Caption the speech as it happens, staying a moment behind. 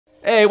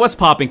Hey, what's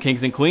poppin',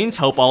 kings and queens?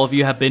 Hope all of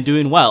you have been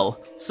doing well.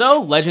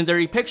 So,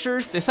 Legendary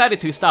Pictures decided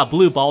to stop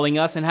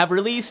blueballing us and have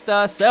released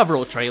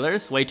several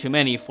trailers, way too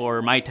many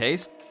for my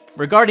taste,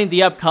 regarding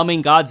the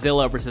upcoming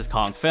Godzilla vs.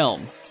 Kong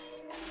film.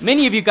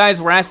 Many of you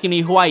guys were asking me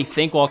who I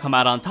think will come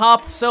out on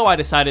top, so I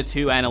decided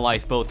to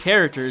analyze both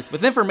characters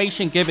with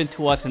information given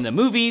to us in the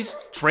movies,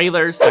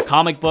 trailers, the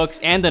comic books,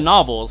 and the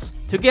novels,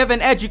 to give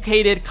an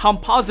educated,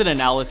 composite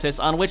analysis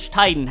on which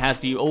Titan has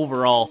the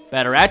overall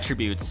better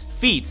attributes,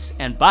 feats,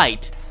 and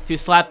bite to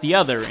slap the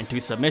other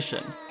into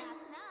submission.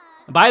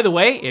 By the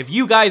way, if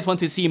you guys want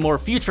to see more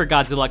future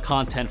Godzilla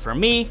content from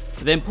me,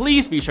 then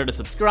please be sure to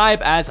subscribe,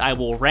 as I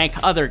will rank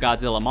other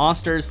Godzilla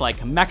monsters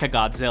like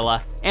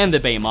Mechagodzilla and the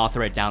Bay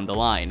Mothra down the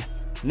line.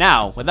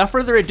 Now, without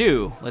further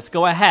ado, let's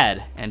go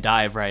ahead and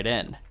dive right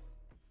in.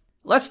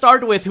 Let's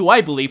start with who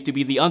I believe to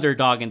be the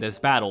underdog in this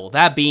battle,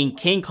 that being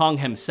King Kong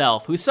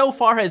himself, who so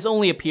far has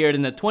only appeared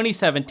in the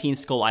 2017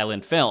 Skull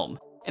Island film,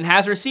 and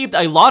has received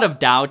a lot of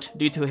doubt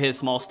due to his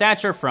small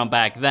stature from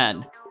back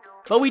then.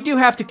 But we do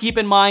have to keep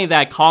in mind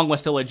that Kong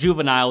was still a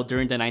juvenile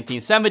during the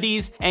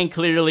 1970s and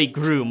clearly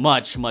grew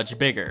much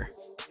bigger.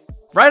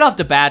 Right off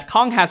the bat,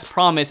 Kong has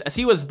promise, as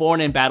he was born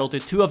in battle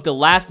to two of the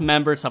last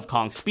members of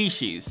Kong's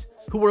species,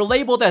 who were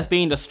labeled as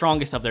being the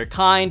strongest of their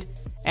kind,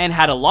 and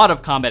had a lot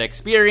of combat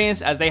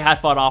experience as they had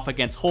fought off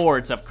against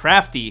hordes of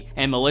crafty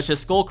and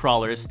malicious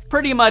skullcrawlers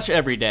pretty much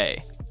every day.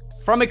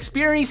 From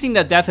experiencing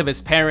the death of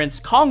his parents,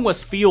 Kong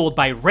was fueled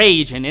by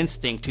rage and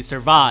instinct to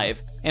survive,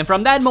 and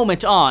from that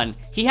moment on,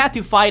 he had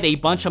to fight a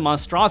bunch of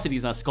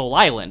monstrosities on Skull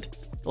Island,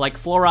 like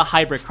flora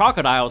hybrid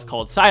crocodiles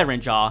called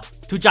Siren Jaw,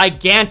 to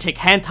gigantic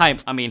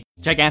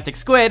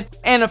squid,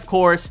 and of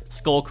course,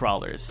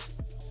 skullcrawlers.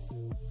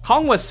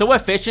 Kong was so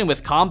efficient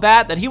with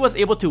combat that he was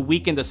able to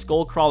weaken the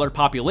skullcrawler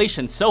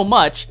population so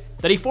much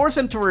that he forced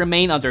him to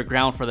remain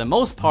underground for the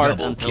most part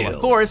until, of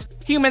course,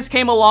 humans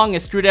came along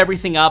and screwed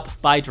everything up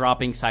by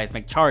dropping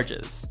seismic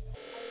charges.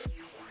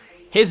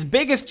 His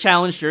biggest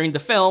challenge during the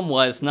film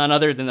was none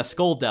other than the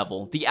Skull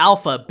Devil, the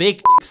alpha big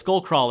dick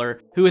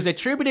skullcrawler, who is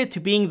attributed to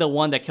being the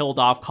one that killed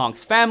off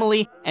Kong's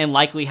family and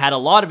likely had a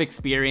lot of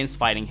experience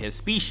fighting his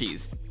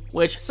species,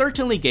 which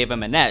certainly gave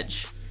him an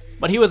edge.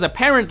 But he was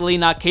apparently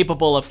not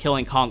capable of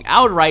killing Kong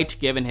outright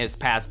given his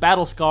past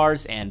battle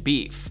scars and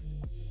beef.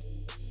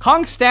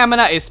 Kong's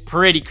stamina is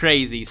pretty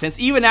crazy, since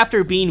even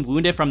after being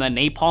wounded from the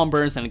napalm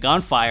burns and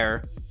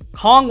gunfire,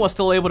 Kong was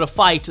still able to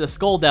fight the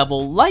Skull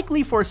Devil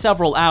likely for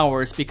several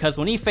hours, because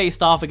when he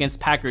faced off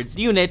against Packard's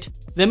unit,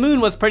 the moon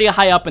was pretty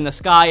high up in the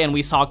sky and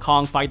we saw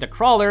Kong fight the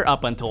crawler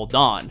up until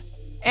dawn.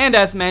 And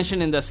as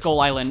mentioned in the Skull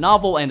Island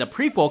novel and the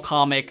prequel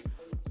comic,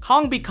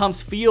 Kong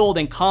becomes fueled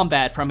in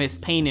combat from his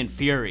pain and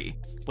fury,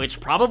 which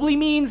probably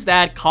means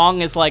that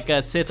Kong is like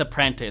a Sith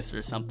apprentice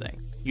or something.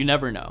 You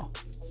never know.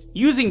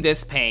 Using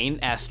this pain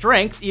as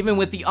strength, even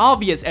with the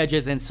obvious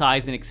edges in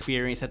size and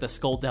experience that the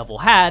Skull Devil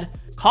had,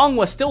 Kong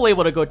was still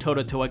able to go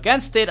toe-to-toe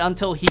against it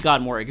until he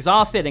got more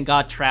exhausted and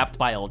got trapped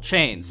by old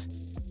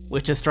chains,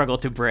 which a struggle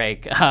to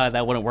break.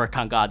 That wouldn't work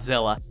on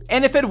Godzilla.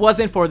 And if it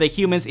wasn't for the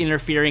humans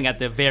interfering at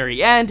the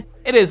very end,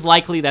 it is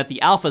likely that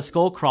the Alpha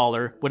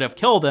Skullcrawler would have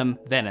killed him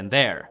then and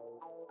there.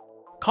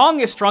 Kong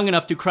is strong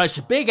enough to crush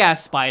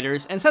big-ass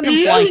spiders and send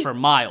them flying for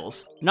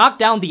miles, knock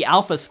down the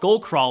Alpha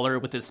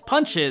Skullcrawler with his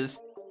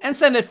punches, and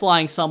send it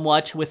flying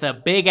somewhat with a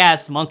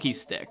big-ass monkey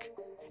stick.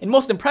 And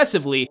most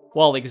impressively,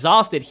 while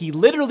exhausted, he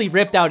literally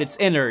ripped out its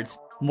innards,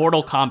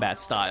 Mortal Kombat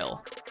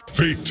style.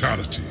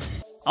 Fatality.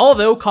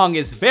 Although Kong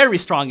is very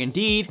strong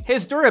indeed,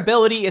 his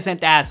durability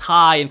isn't as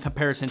high in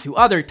comparison to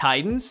other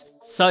titans,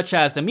 such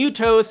as the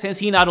Mutos, since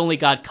he not only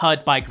got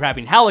cut by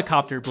grabbing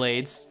helicopter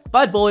blades,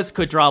 but bullets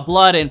could draw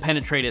blood and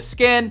penetrate his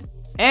skin,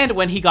 and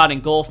when he got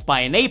engulfed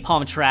by a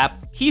napalm trap,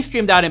 he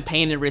screamed out in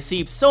pain and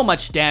received so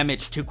much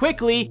damage too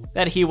quickly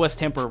that he was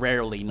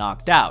temporarily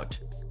knocked out.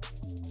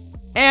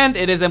 And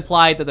it is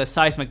implied that the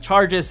seismic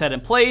charges set in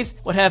place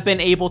would have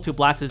been able to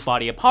blast his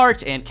body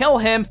apart and kill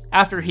him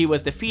after he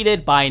was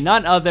defeated by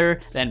none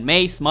other than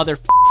Mace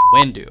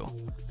Windu.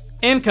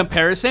 In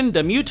comparison,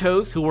 the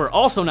Mutos, who were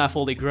also not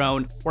fully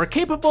grown, were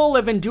capable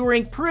of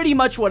enduring pretty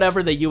much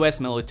whatever the US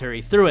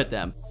military threw at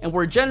them, and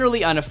were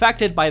generally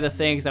unaffected by the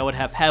things that would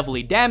have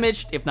heavily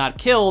damaged, if not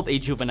killed, a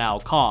juvenile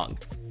Kong.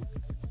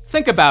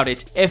 Think about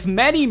it, if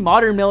many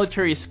modern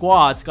military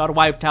squads got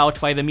wiped out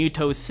by the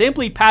Mutos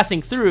simply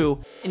passing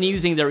through and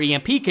using their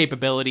EMP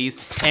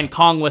capabilities, and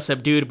Kong was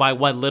subdued by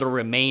what little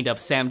remained of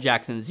Sam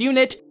Jackson's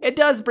unit, it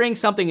does bring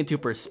something into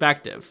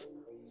perspective.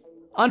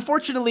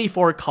 Unfortunately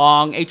for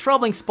Kong, a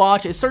troubling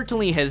spot is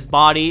certainly his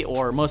body,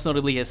 or most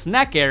notably his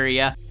neck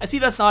area, as he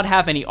does not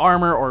have any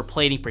armor or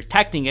plating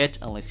protecting it,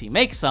 unless he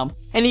makes some,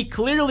 and he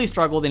clearly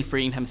struggled in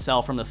freeing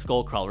himself from the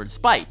Skullcrawler's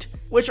bite,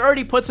 which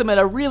already puts him at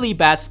a really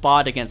bad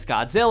spot against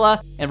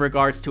Godzilla in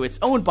regards to its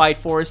own bite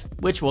force,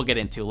 which we'll get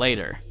into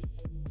later.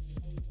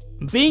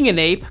 Being an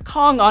ape,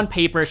 Kong on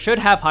paper should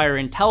have higher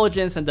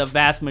intelligence than the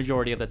vast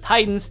majority of the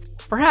titans,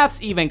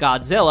 perhaps even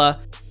Godzilla,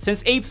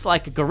 since apes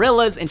like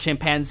gorillas and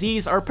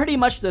chimpanzees are pretty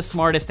much the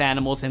smartest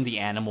animals in the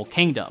animal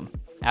kingdom.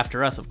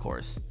 After us, of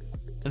course.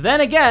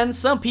 Then again,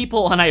 some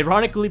people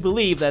unironically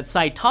believe that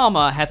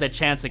Saitama has a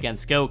chance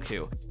against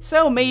Goku,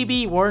 so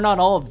maybe we're not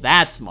all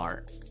that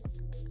smart.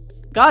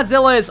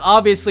 Godzilla is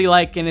obviously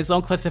like in his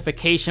own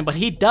classification, but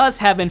he does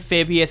have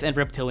amphibious and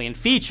reptilian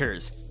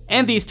features,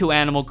 and these two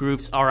animal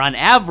groups are on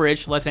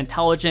average less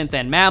intelligent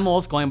than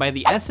mammals going by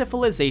the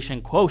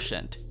encephalization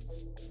quotient,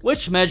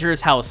 which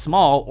measures how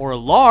small or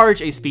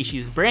large a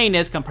species' brain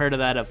is compared to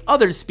that of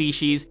other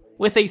species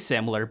with a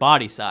similar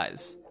body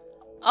size.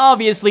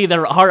 Obviously,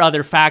 there are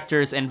other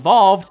factors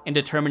involved in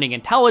determining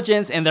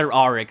intelligence, and there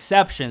are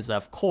exceptions,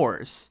 of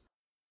course.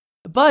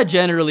 But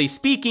generally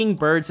speaking,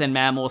 birds and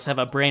mammals have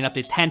a brain up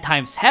to 10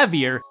 times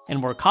heavier and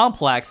more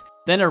complex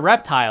than a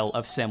reptile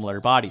of similar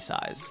body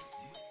size.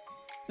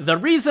 The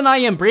reason I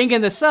am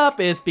bringing this up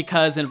is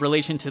because in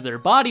relation to their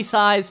body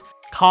size,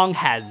 Kong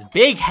has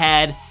big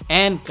head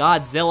and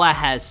Godzilla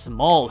has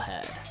small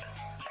head.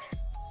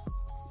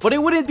 But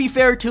it wouldn't be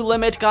fair to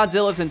limit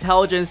Godzilla's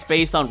intelligence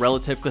based on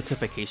relative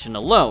classification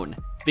alone,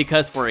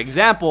 because for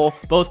example,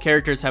 both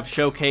characters have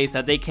showcased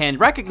that they can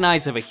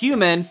recognize if a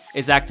human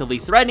is actively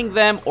threatening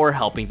them or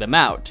helping them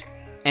out.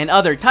 And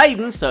other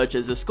titans, such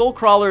as the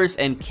Skullcrawlers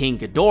and King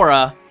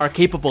Ghidorah, are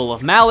capable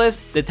of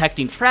malice,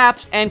 detecting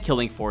traps, and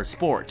killing for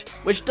sport,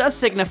 which does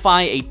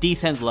signify a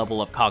decent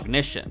level of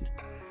cognition.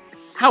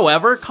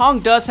 However, Kong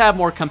does have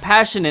more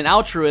compassion and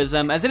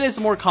altruism as it is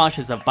more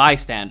conscious of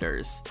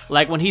bystanders,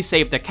 like when he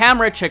saved a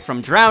camera chick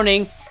from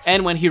drowning,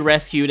 and when he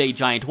rescued a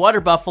giant water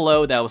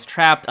buffalo that was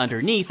trapped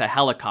underneath a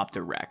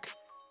helicopter wreck.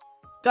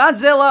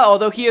 Godzilla,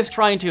 although he is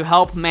trying to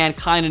help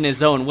mankind in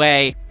his own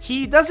way,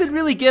 he doesn't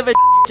really give a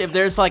if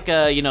there's like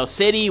a,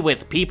 city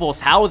with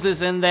people's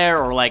houses in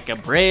there or like a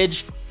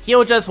bridge.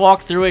 He'll just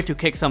walk through it to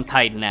kick some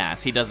titan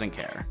ass, he doesn't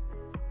care.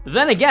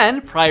 Then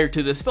again, prior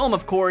to this film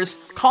of course,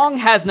 Kong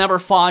has never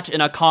fought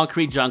in a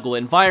concrete jungle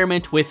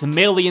environment with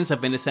millions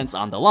of innocents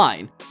on the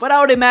line, but I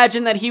would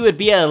imagine that he would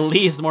be at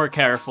least more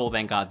careful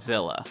than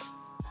Godzilla.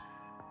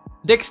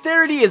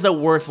 Dexterity is a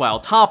worthwhile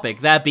topic,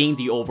 that being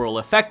the overall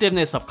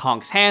effectiveness of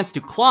Kong's hands to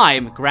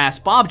climb,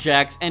 grasp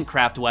objects, and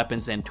craft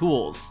weapons and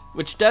tools,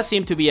 which does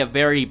seem to be a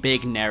very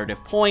big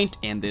narrative point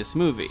in this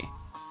movie.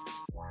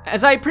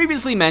 As I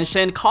previously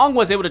mentioned, Kong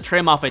was able to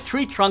trim off a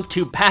tree trunk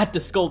to bat the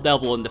Skull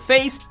Devil in the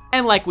face,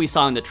 and like we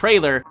saw in the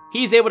trailer,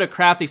 he's able to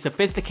craft a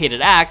sophisticated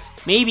axe,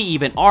 maybe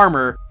even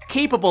armor,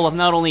 capable of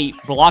not only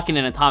blocking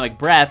an atomic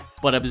breath,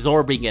 but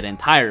absorbing it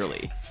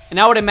entirely. And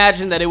I would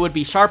imagine that it would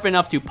be sharp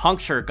enough to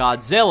puncture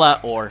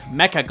Godzilla or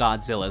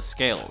Mechagodzilla's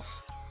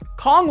scales.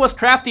 Kong was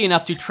crafty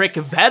enough to trick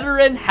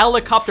veteran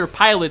helicopter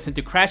pilots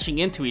into crashing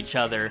into each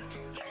other,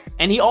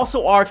 and he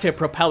also arced a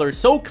propeller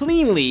so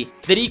cleanly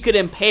that he could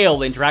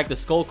impale and drag the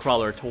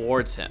Skullcrawler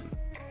towards him.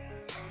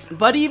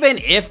 But even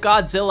if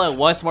Godzilla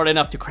was smart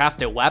enough to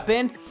craft a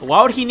weapon,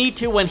 why would he need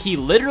to when he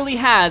literally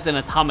has an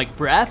atomic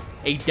breath,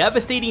 a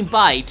devastating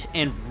bite,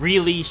 and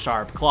really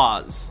sharp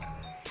claws?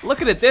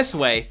 Look at it this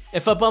way,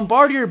 if a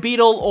bombardier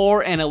beetle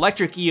or an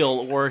electric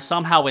eel were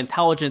somehow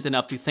intelligent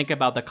enough to think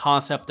about the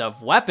concept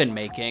of weapon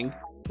making,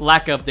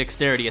 lack of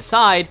dexterity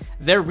aside,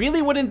 there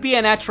really wouldn't be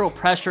a natural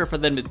pressure for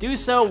them to do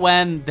so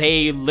when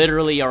they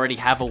literally already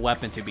have a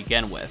weapon to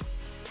begin with.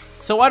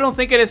 So I don't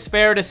think it is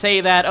fair to say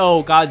that,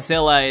 oh,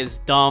 Godzilla is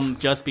dumb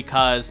just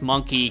because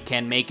Monkey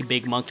can make a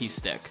big monkey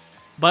stick.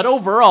 But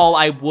overall,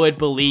 I would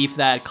believe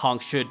that Kong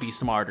should be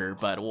smarter,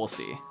 but we'll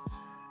see.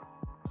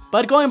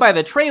 But going by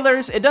the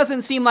trailers, it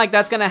doesn't seem like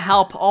that's gonna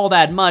help all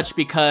that much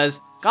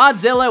because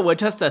Godzilla with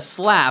just a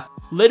slap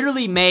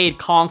literally made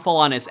Kong fall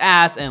on his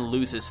ass and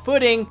lose his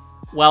footing,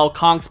 while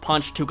Kong's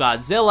punch to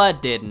Godzilla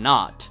did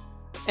not.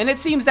 And it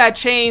seems that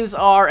chains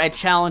are a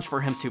challenge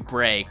for him to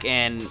break,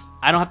 and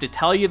I don't have to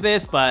tell you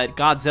this, but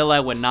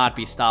Godzilla would not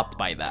be stopped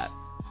by that.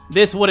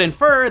 This would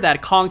infer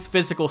that Kong's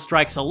physical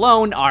strikes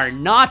alone are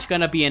not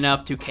gonna be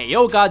enough to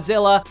KO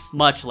Godzilla,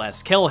 much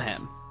less kill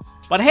him.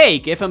 But hey,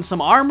 give him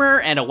some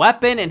armor and a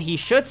weapon and he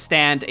should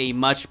stand a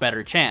much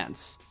better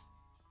chance.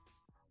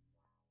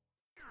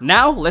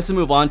 Now, let's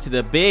move on to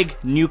the big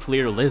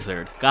nuclear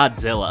lizard,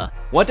 Godzilla.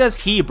 What does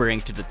he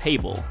bring to the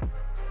table?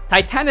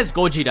 Titanus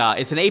Gojira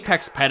is an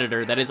apex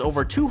predator that is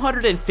over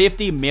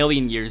 250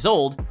 million years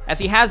old, as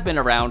he has been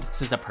around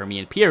since the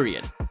Permian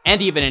period.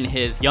 And even in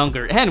his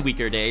younger and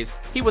weaker days,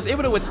 he was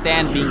able to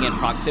withstand being in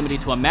proximity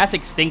to a mass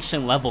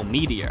extinction level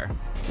meteor,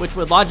 which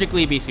would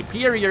logically be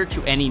superior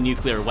to any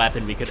nuclear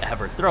weapon we could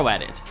ever throw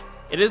at it.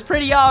 It is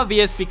pretty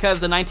obvious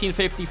because the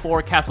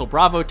 1954 Castle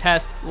Bravo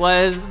test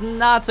was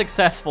not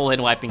successful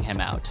in wiping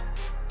him out.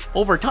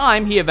 Over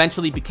time, he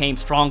eventually became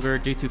stronger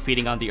due to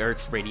feeding on the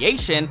Earth's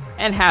radiation,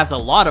 and has a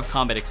lot of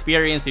combat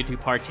experience due to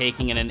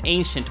partaking in an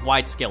ancient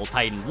wide-scale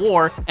Titan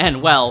war,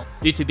 and well,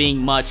 due to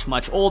being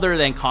much older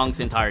than Kong's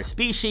entire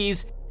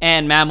species,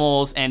 and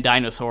mammals and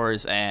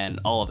dinosaurs and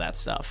all of that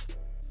stuff.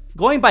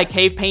 Going by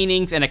cave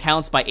paintings and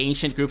accounts by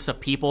ancient groups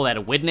of people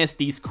that witnessed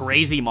these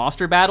crazy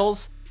monster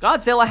battles,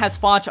 Godzilla has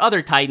fought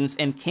other titans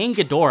and King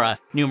Ghidorah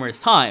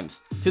numerous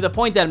times, to the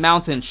point that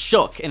mountains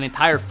shook and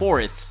entire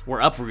forests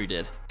were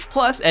uprooted.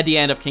 Plus, at the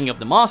end of King of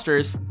the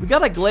Monsters, we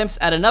got a glimpse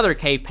at another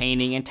cave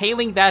painting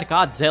entailing that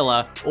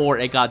Godzilla, or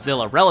a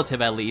Godzilla relative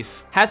at least,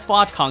 has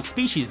fought Kong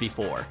species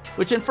before,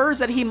 which infers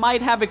that he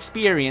might have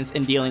experience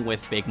in dealing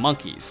with big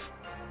monkeys.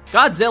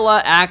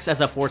 Godzilla acts as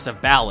a force of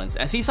balance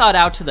as he sought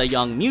out the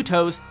young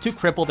Mutos to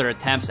cripple their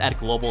attempts at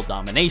global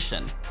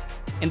domination.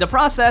 In the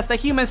process, the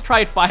humans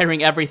tried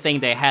firing everything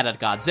they had at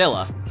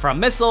Godzilla, from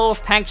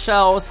missiles, tank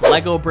shells,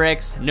 Lego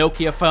bricks,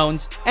 Nokia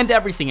phones, and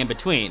everything in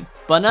between,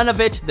 but none of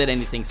it did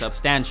anything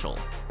substantial.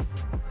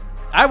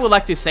 I would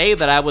like to say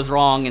that I was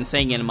wrong in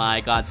saying in my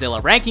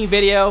Godzilla ranking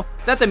video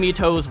that the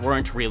Mutos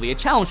weren't really a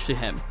challenge to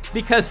him,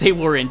 because they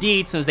were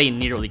indeed, since they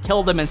nearly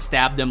killed him and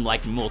stabbed him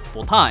like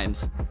multiple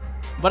times.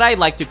 But I'd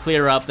like to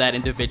clear up that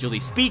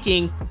individually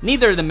speaking,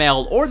 neither the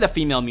male or the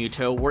female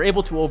Muto were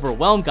able to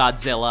overwhelm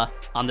Godzilla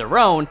on their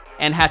own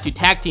and had to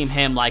tag team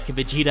him like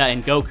Vegeta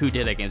and Goku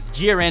did against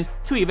Jiren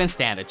to even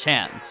stand a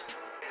chance.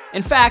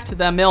 In fact,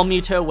 the male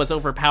Muto was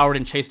overpowered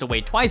and chased away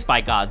twice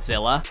by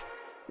Godzilla,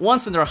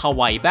 once in their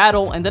Hawaii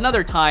battle and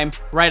another time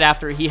right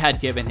after he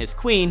had given his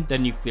queen the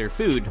nuclear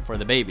food for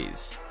the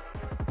babies.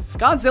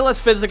 Godzilla's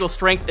physical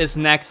strength is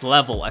next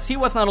level, as he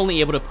was not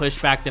only able to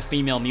push back the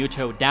female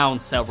Muto down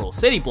several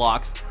city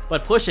blocks,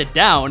 but push it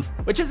down,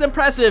 which is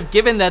impressive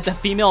given that the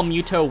female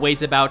Muto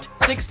weighs about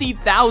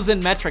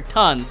 60,000 metric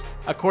tons,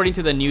 according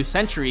to the New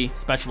Century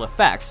Special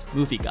Effects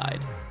movie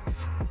guide.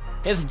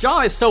 His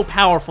jaw is so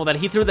powerful that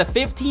he threw the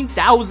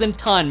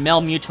 15,000-ton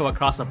male Muto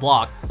across a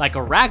block like a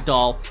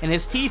ragdoll, and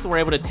his teeth were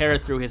able to tear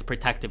through his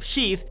protective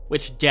sheath,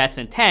 which jets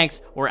and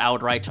tanks were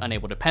outright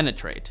unable to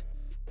penetrate.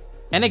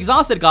 An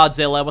exhausted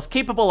Godzilla was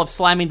capable of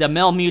slamming the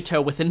male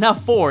Muto with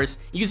enough force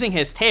using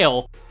his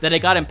tail that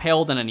it got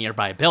impaled in a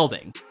nearby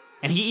building.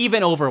 And he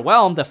even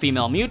overwhelmed the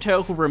female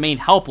Muto, who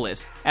remained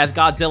helpless as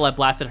Godzilla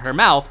blasted her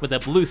mouth with a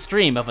blue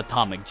stream of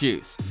atomic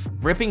juice,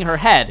 ripping her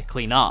head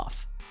clean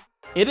off.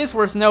 It is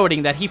worth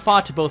noting that he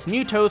fought both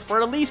Mutos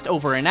for at least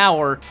over an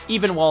hour,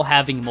 even while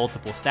having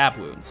multiple stab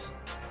wounds.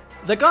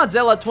 The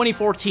Godzilla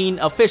 2014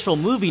 official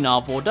movie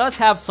novel does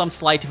have some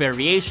slight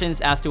variations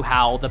as to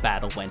how the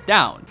battle went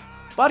down,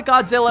 but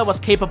Godzilla was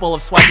capable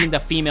of swiping the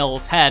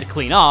female's head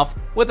clean off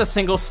with a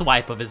single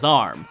swipe of his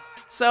arm.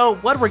 So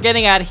what we're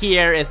getting at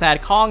here is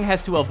that Kong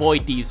has to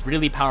avoid these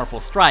really powerful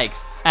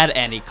strikes at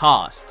any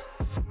cost.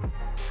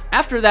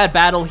 After that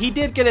battle, he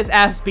did get his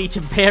ass beat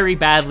very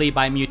badly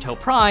by Muto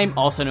Prime,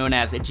 also known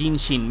as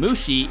Jinshin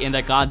Mushi in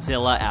the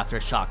Godzilla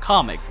Aftershock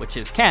comic, which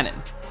is canon.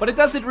 But it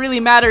doesn't really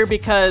matter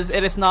because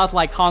it is not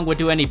like Kong would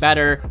do any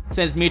better,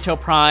 since Muto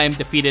Prime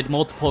defeated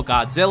multiple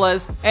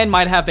Godzillas and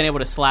might have been able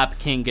to slap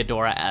King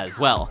Ghidorah as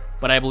well,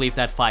 but I believe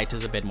that fight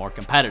is a bit more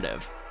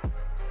competitive.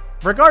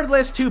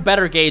 Regardless, to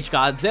better gauge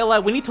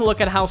Godzilla, we need to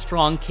look at how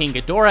strong King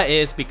Ghidorah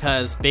is,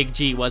 because Big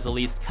G was at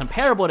least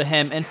comparable to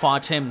him and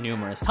fought him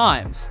numerous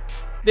times.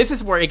 This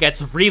is where it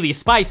gets really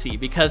spicy,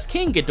 because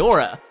King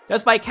Ghidorah,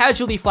 just by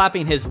casually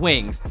flapping his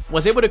wings,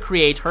 was able to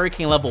create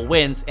hurricane-level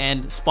winds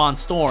and spawn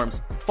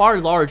storms far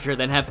larger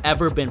than have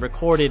ever been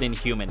recorded in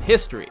human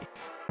history.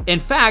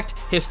 In fact,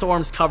 his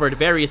storms covered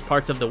various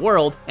parts of the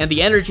world, and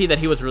the energy that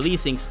he was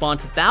releasing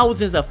spawned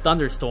thousands of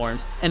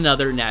thunderstorms and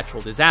other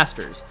natural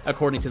disasters,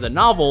 according to the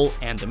novel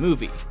and the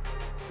movie.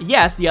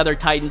 Yes, the other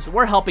Titans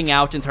were helping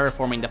out in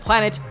terraforming the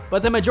planet,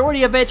 but the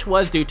majority of it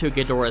was due to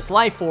Ghidorah's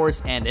life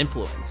force and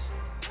influence.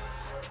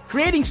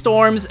 Creating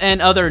storms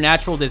and other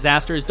natural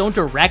disasters don't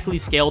directly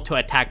scale to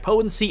attack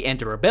potency and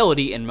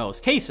durability in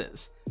most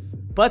cases.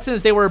 But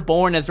since they were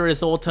born as a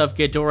result of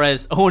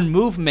Ghidorah's own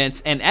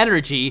movements and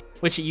energy,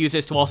 which he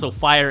uses to also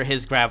fire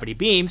his gravity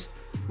beams,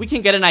 we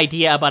can get an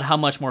idea about how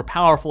much more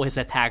powerful his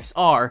attacks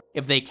are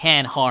if they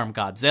can harm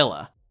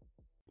Godzilla.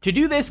 To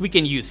do this, we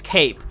can use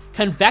CAPE,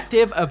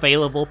 Convective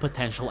Available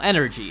Potential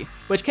Energy,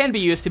 which can be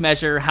used to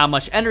measure how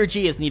much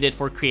energy is needed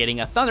for creating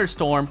a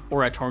thunderstorm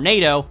or a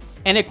tornado,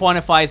 and it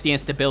quantifies the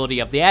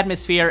instability of the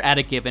atmosphere at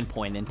a given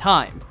point in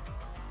time.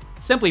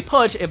 Simply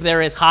put, if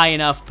there is high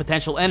enough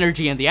potential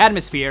energy in the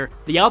atmosphere,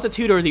 the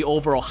altitude or the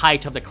overall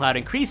height of the cloud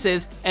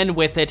increases, and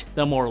with it,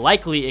 the more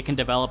likely it can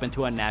develop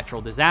into a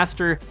natural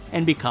disaster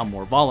and become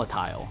more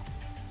volatile.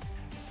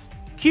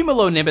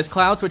 Cumulonimbus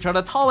clouds, which are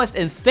the tallest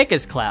and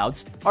thickest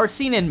clouds, are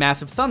seen in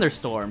massive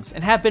thunderstorms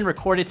and have been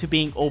recorded to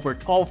being over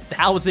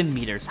 12,000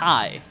 meters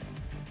high.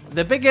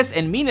 The biggest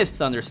and meanest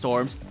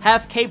thunderstorms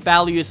have CAPE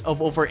values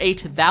of over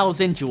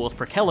 8,000 joules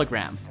per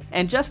kilogram,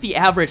 and just the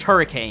average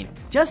hurricane,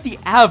 just the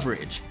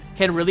average,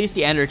 can release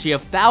the energy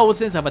of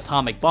thousands of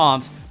atomic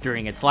bombs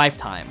during its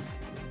lifetime.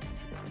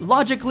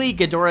 Logically,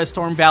 Ghidorah's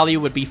storm value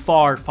would be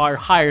far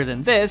higher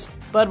than this,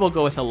 but we'll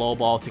go with a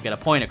lowball to get a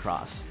point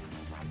across.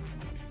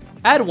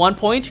 At one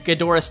point,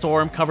 Ghidorah's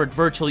storm covered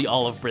virtually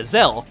all of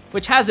Brazil,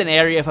 which has an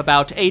area of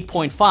about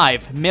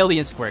 8.5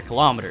 million square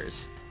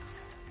kilometers.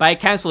 By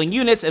cancelling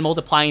units and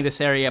multiplying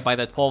this area by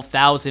the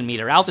 12,000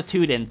 meter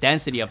altitude and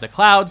density of the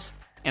clouds,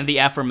 and the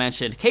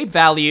aforementioned CAPE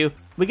value,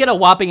 we get a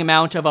whopping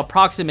amount of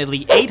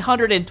approximately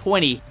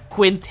 820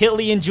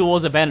 quintillion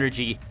joules of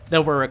energy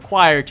that were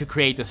required to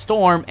create the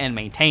storm and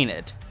maintain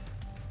it,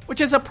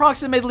 which is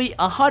approximately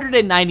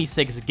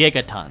 196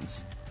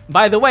 gigatons.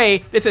 By the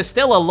way, this is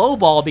still a low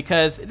ball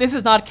because this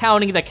is not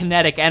counting the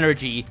kinetic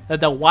energy that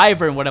the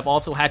Wyvern would have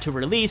also had to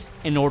release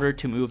in order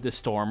to move the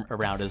storm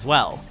around as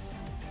well.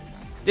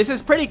 This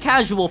is pretty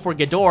casual for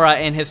Ghidorah,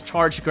 and his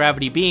charged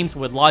gravity beams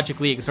would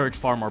logically exert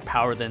far more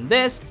power than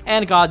this,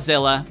 and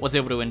Godzilla was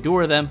able to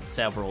endure them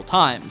several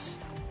times.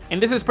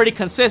 And this is pretty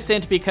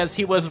consistent because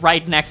he was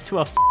right next to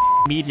a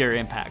meteor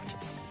impact.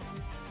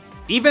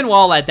 Even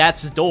while at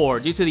death's door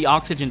due to the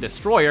oxygen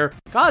destroyer,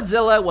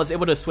 Godzilla was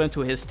able to swim to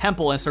his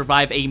temple and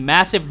survive a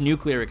massive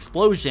nuclear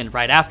explosion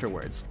right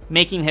afterwards,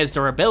 making his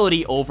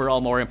durability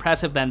overall more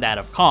impressive than that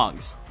of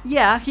Kong's.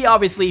 Yeah, he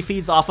obviously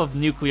feeds off of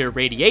nuclear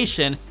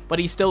radiation, but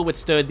he still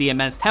withstood the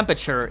immense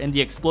temperature and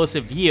the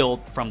explosive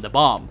yield from the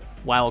bomb,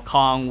 while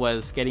Kong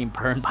was getting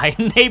burned by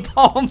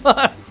napalm.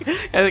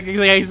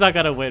 He's not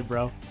gonna win,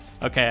 bro.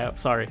 Okay, I'm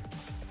sorry.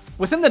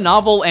 Within the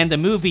novel and the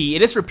movie,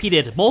 it is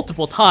repeated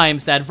multiple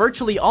times that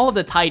virtually all of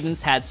the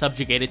Titans had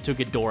subjugated to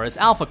Ghidorah's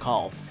alpha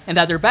call, and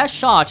that their best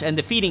shot in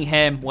defeating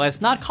him was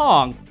not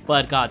Kong,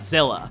 but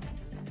Godzilla.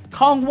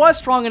 Kong was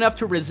strong enough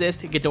to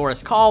resist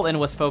Ghidorah's call and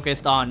was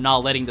focused on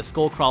not letting the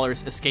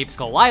Skullcrawlers escape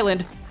Skull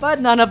Island,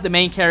 but none of the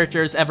main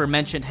characters ever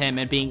mentioned him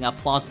as being a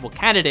plausible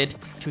candidate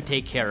to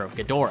take care of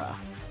Ghidorah.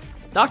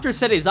 Dr.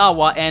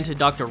 Serizawa and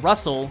Dr.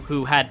 Russell,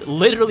 who had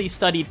literally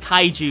studied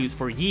kaijus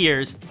for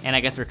years, and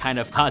I guess are kind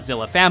of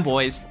Godzilla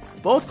fanboys,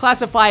 both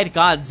classified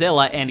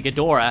Godzilla and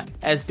Ghidorah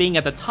as being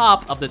at the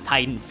top of the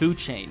Titan food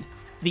chain,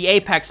 the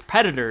apex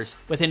predators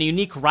with a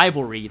unique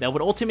rivalry that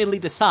would ultimately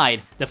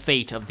decide the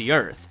fate of the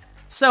Earth.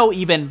 So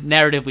even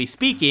narratively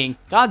speaking,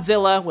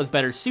 Godzilla was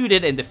better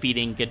suited in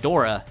defeating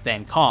Ghidorah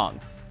than Kong.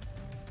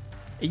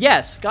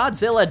 Yes,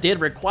 Godzilla did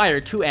require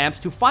 2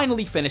 amps to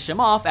finally finish him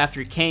off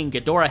after King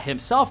Ghidorah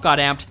himself got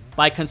amped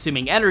by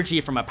consuming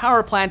energy from a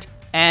power plant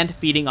and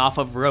feeding off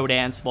of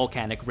Rodan's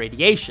volcanic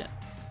radiation.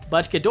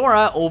 But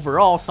Ghidorah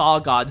overall saw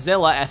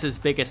Godzilla as his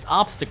biggest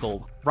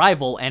obstacle,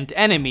 rival, and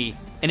enemy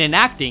in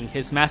enacting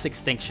his mass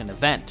extinction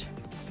event.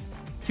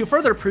 To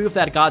further prove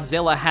that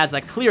Godzilla has a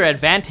clear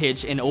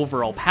advantage in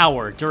overall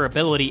power,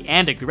 durability,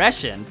 and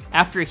aggression,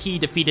 after he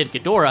defeated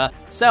Ghidorah,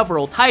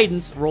 several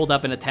Titans rolled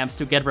up in attempts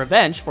to get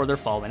revenge for their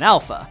fallen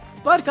alpha.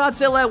 But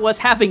Godzilla was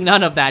having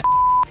none of that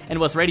and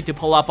was ready to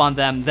pull up on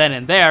them then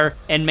and there,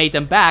 and made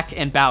them back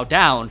and bow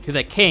down to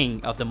the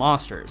king of the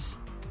monsters.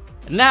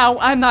 Now,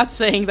 I'm not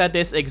saying that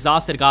this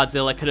exhausted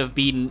Godzilla could have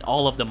beaten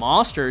all of the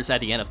monsters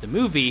at the end of the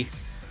movie,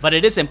 but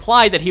it is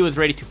implied that he was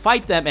ready to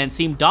fight them and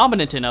seemed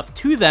dominant enough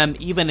to them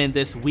even in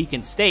this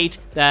weakened state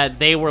that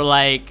they were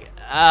like,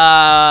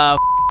 that,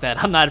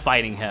 I'm not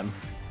fighting him.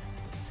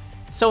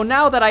 So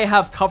now that I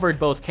have covered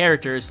both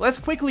characters, let's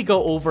quickly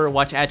go over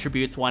what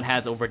attributes one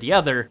has over the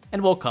other,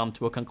 and we'll come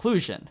to a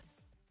conclusion.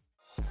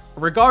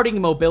 Regarding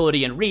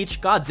mobility and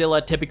reach,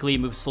 Godzilla typically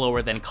moves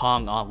slower than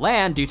Kong on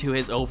land due to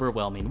his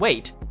overwhelming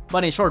weight,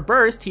 but in short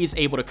bursts, he's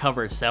able to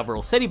cover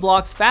several city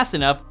blocks fast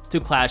enough to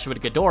clash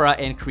with Ghidorah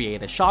and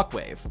create a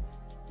shockwave.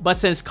 But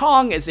since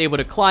Kong is able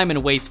to climb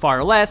and weighs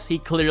far less, he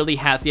clearly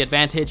has the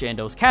advantage in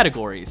those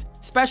categories,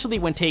 especially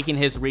when taking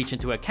his reach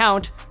into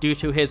account due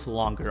to his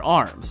longer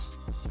arms.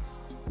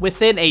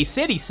 Within a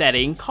city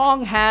setting,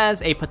 Kong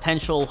has a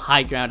potential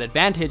high ground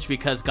advantage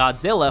because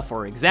Godzilla,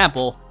 for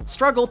example,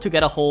 struggled to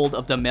get a hold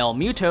of the male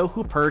Muto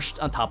who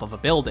perched on top of a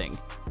building.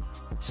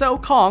 So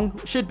Kong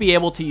should be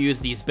able to use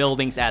these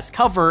buildings as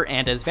cover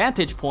and as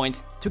vantage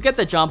points to get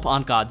the jump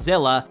on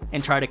Godzilla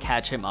and try to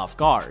catch him off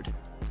guard.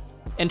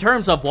 In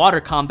terms of water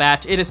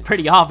combat, it is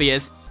pretty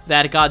obvious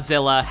that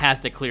Godzilla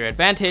has the clear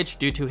advantage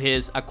due to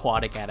his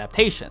aquatic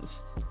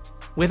adaptations.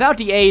 Without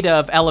the aid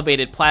of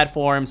elevated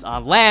platforms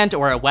on land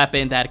or a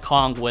weapon that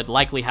Kong would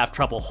likely have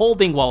trouble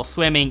holding while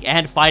swimming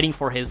and fighting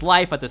for his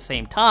life at the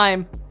same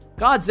time,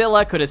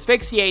 Godzilla could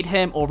asphyxiate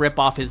him or rip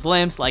off his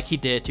limbs like he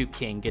did to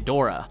King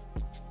Ghidorah.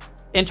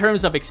 In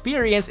terms of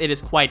experience, it is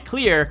quite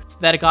clear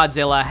that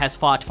Godzilla has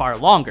fought far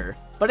longer,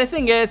 but the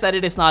thing is that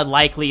it is not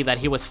likely that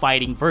he was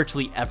fighting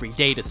virtually every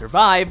day to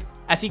survive,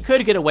 as he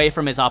could get away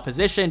from his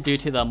opposition due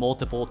to the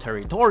multiple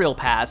territorial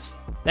paths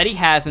that he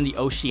has in the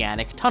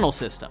oceanic tunnel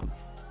system.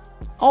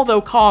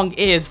 Although Kong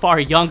is far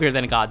younger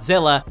than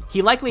Godzilla,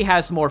 he likely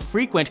has more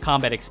frequent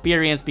combat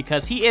experience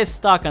because he is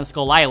stuck on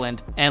Skull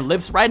Island and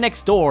lives right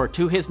next door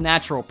to his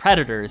natural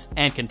predators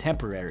and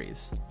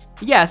contemporaries.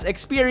 Yes,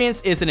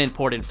 experience is an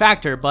important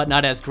factor, but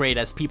not as great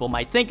as people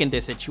might think in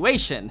this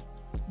situation.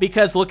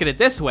 Because look at it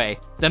this way,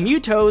 the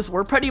Mutos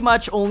were pretty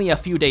much only a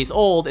few days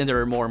old in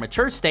their more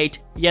mature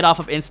state, yet off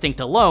of instinct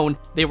alone,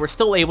 they were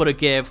still able to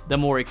give the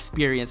more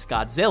experienced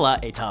Godzilla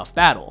a tough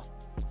battle.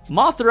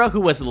 Mothra,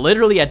 who was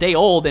literally a day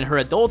old in her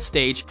adult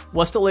stage,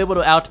 was still able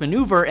to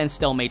outmaneuver and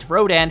stalemate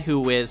Rodan,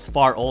 who is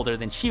far older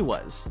than she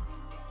was.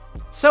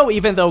 So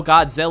even though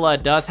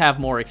Godzilla does have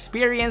more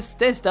experience,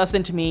 this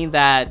doesn't mean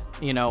that,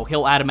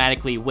 he'll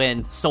automatically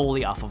win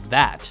solely off of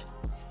that.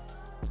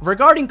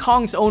 Regarding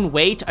Kong's own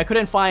weight, I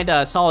couldn't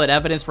find solid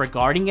evidence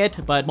regarding it,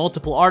 but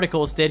multiple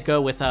articles did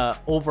go with a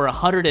over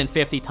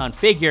 150-ton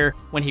figure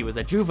when he was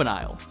a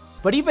juvenile.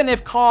 But even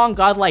if Kong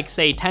got like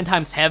say 10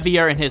 times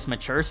heavier in his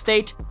mature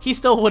state, he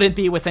still wouldn't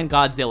be within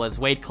Godzilla's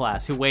weight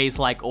class, who weighs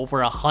like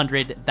over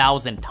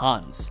 100,000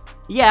 tons.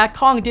 Yeah,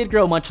 Kong did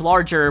grow much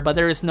larger, but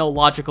there is no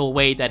logical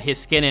way that his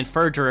skin and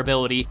fur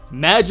durability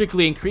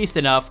magically increased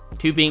enough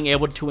to being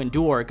able to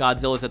endure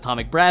Godzilla's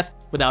atomic breath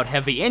without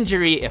heavy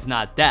injury, if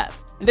not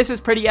death. And this is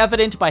pretty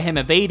evident by him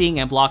evading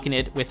and blocking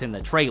it within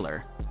the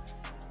trailer.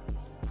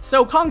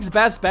 So Kong's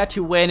best bet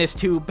to win is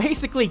to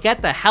basically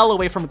get the hell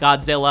away from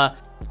Godzilla,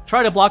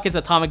 try to block his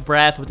atomic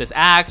breath with his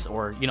axe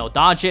or,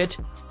 dodge it,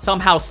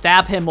 somehow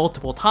stab him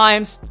multiple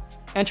times,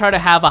 and try to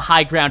have a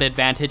high ground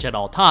advantage at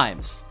all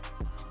times.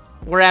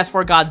 Whereas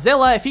for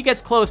Godzilla, if he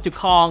gets close to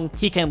Kong,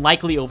 he can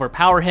likely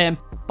overpower him,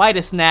 bite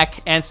his neck,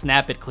 and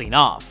snap it clean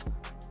off.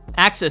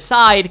 Axe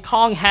aside,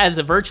 Kong has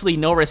virtually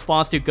no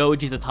response to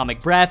Goji's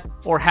atomic breath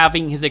or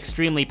having his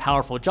extremely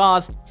powerful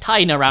jaws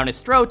tighten around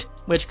his throat,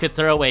 which could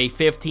throw a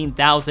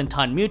 15,000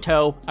 ton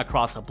Muto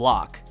across a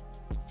block.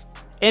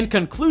 In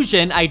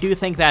conclusion, I do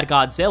think that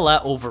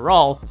Godzilla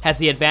overall has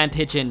the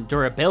advantage in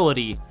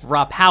durability,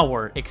 raw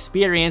power,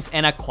 experience,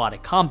 and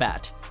aquatic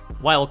combat,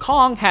 while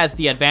Kong has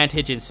the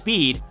advantage in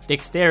speed,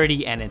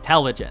 dexterity, and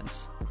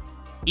intelligence.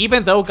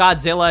 Even though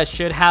Godzilla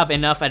should have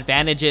enough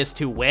advantages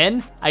to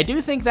win, I do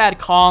think that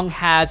Kong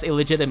has a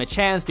legitimate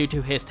chance due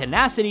to his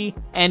tenacity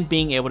and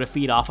being able to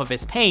feed off of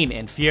his pain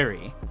and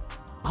fury.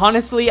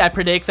 Honestly, I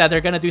predict that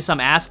they're gonna do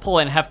some ass pull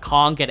and have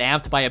Kong get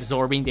amped by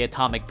absorbing the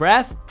atomic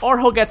breath, or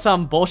he'll get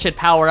some bullshit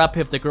power up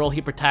if the girl he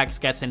protects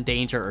gets in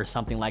danger or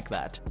something like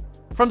that.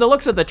 From the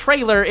looks of the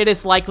trailer, it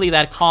is likely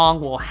that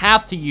Kong will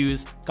have to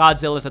use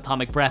Godzilla's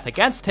atomic breath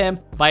against him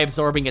by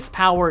absorbing its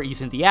power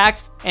using the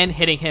axe and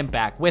hitting him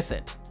back with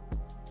it.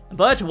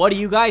 But what do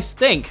you guys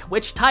think?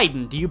 Which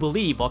Titan do you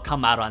believe will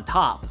come out on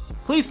top?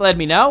 Please let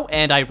me know,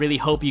 and I really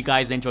hope you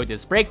guys enjoyed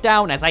this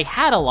breakdown as I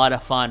had a lot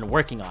of fun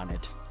working on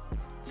it.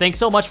 Thanks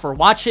so much for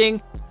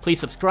watching, please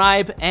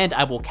subscribe, and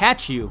I will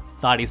catch you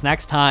thotties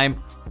next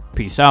time.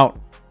 Peace out.